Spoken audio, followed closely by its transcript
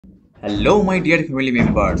Hello, my dear family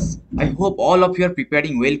members. I hope all of you are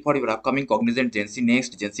preparing well for your upcoming Cognizant GenC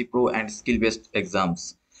Next, GenC Pro, and skill-based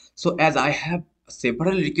exams. So, as I have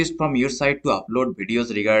several requests from your side to upload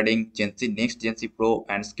videos regarding GenC Next, GenC Pro,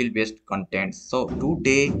 and skill-based content. So,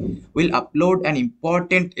 today we'll upload an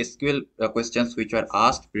important SQL questions which were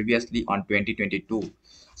asked previously on 2022.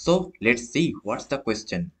 So, let's see what's the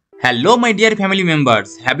question. Hello my dear family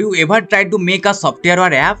members, have you ever tried to make a software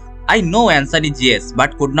or app? I know answer is yes,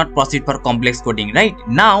 but could not proceed for complex coding, right?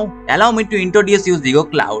 Now, allow me to introduce you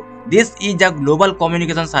ZEGOCLOUD. This is a global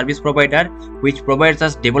communication service provider which provides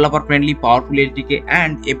us developer-friendly, powerful SDK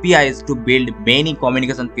and APIs to build many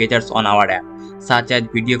communication features on our app, such as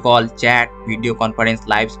video call, chat, video conference,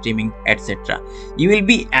 live streaming, etc. You will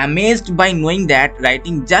be amazed by knowing that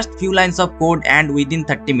writing just few lines of code and within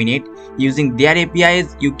 30 minutes, using their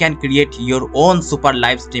APIs, you can create your own super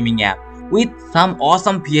live streaming app with some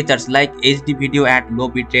awesome features like HD video at low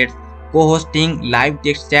bitrates, co-hosting, live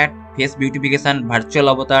text chat, face beautification, virtual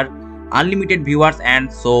avatar, unlimited viewers, and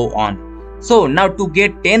so on. So now to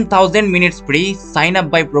get 10,000 minutes free, sign up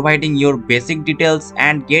by providing your basic details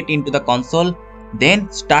and get into the console. Then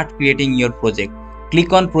start creating your project.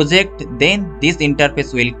 Click on project, then this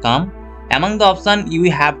interface will come. Among the options, you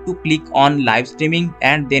have to click on live streaming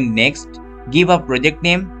and then next, give a project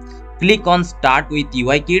name. Click on start with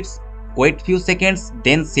UI kits. Wait few seconds,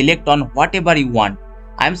 then select on whatever you want.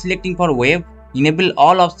 I am selecting for web. Enable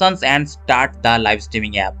all options and start the live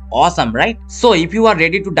streaming app. Awesome, right? So if you are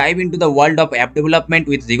ready to dive into the world of app development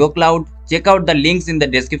with ZEGOCLOUD, check out the links in the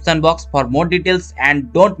description box for more details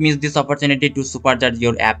and don't miss this opportunity to supercharge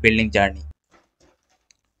your app building journey.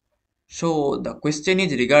 So the question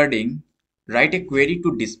is regarding write a query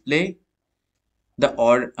to display the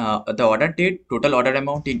order date, total order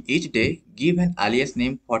amount in each day, give an alias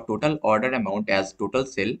name for total order amount as total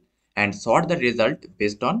sale, and sort the result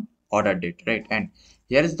based on order date, right? And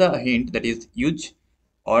here is the hint, that is use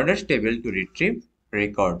orders table to retrieve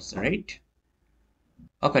records, right?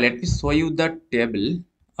 Okay, let me show you the table.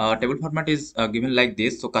 Table format is given like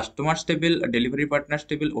this. So customers table, delivery partners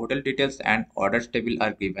table, hotel details, and orders table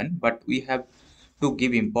are given, but we have to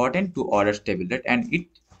give important to orders table, right? And it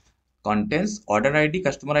contains order ID,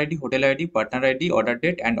 customer ID, hotel ID, partner ID, order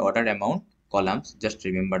date, and order amount columns. Just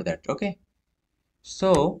remember that. Okay.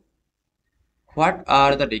 So what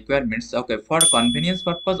are the requirements? Okay, for convenience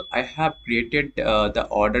purpose, I have created the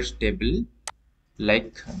orders table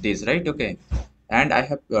like this, right? Okay, and I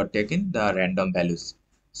have taken the random values.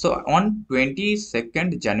 So on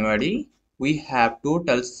 22nd January, we have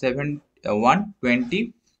total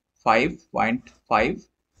 125.5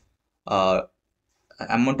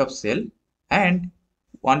 amount of sale, and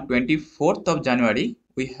on 24th of January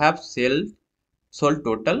we have sold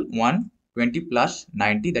total 120 plus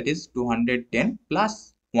 90, that is 210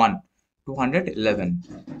 plus 1 211.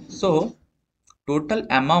 So total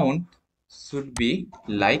amount should be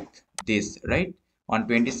like this, right? On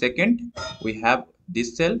 22nd we have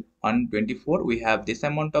this sale, on 24 we have this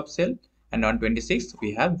amount of sale, and on 26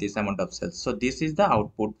 we have this amount of sales. So this is the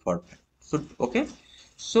output for, so okay.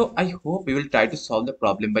 So I hope you will try to solve the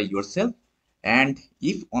problem by yourself, and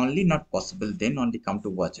if only not possible, then only come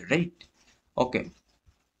to watch, right? Okay.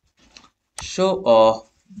 So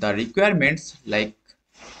the requirements, like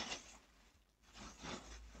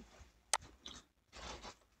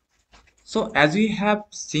so as we have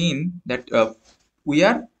seen that we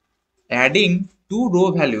are adding two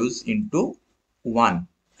row values into one,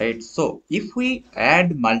 right? So if we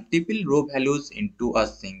add multiple row values into a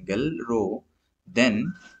single row,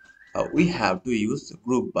 then we have to use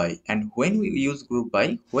group by. And when we use group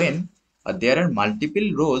by, when there are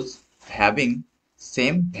multiple rows having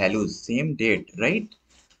same values, same date, right?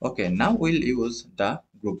 Okay, now we'll use the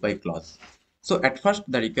group by clause. So at first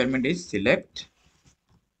the requirement is select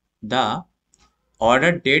the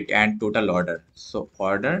order date and total order. So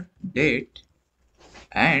order date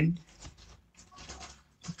and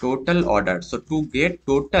total order. So to get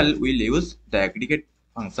total, we'll use the aggregate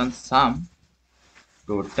function sum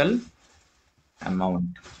total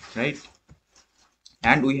amount, right?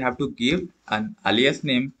 And we have to give an alias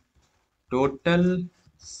name total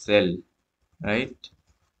cell, right?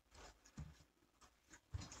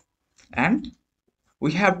 And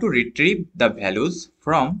we have to retrieve the values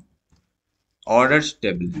from orders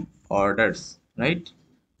table, orders, right?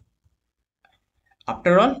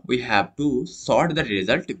 After all, we have to sort the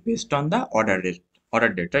result based on the order date,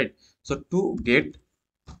 right? So to get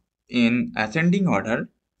in ascending order,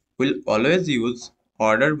 we'll always use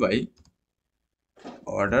order by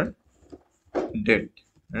order date,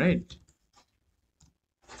 right?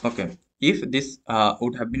 Okay, if this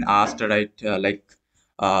would have been asked, right, like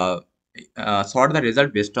sort the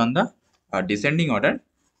result based on the descending order.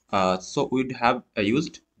 So we'd have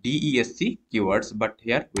used DESC keywords, but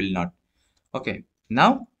here will not. Okay,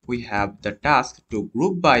 now we have the task to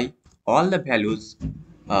group by all the values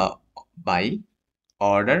by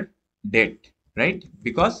order date, right?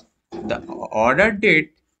 Because the order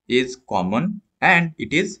date is common and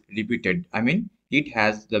it is repeated. I mean, it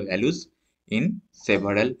has the values in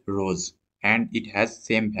several rows and it has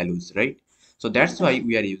same values, right? So that's why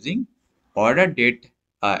we are using order date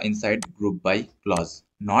inside group by clause,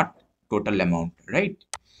 not total amount, right?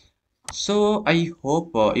 So I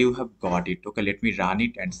hope you have got it. Okay, let me run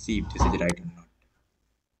it and see if this is right or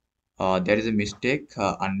not. There is a mistake,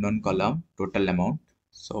 unknown column, total amount.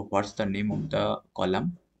 So what's the name of the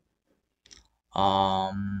column?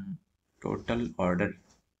 Total order.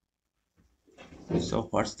 So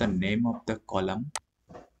what's the name of the column?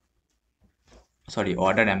 Sorry,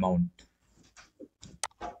 order amount.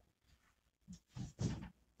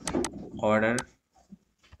 Order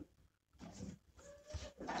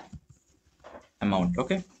amount.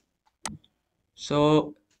 Okay.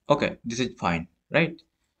 So okay, this is fine, right?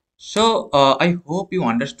 So I hope you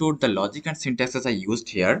understood the logic and syntaxes I used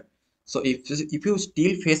here. So if you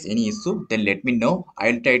still face any issue, then let me know.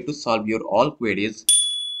 I'll try to solve your all queries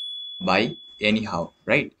by anyhow,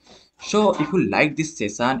 right? So if you like this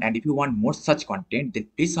session and if you want more such content, then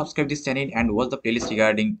please subscribe this channel and watch the playlist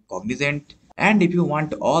regarding Cognizant. And if you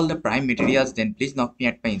want all the prime materials, then please knock me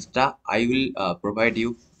at my Insta. I will provide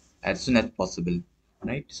you as soon as possible,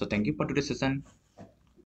 right? So thank you for today's session.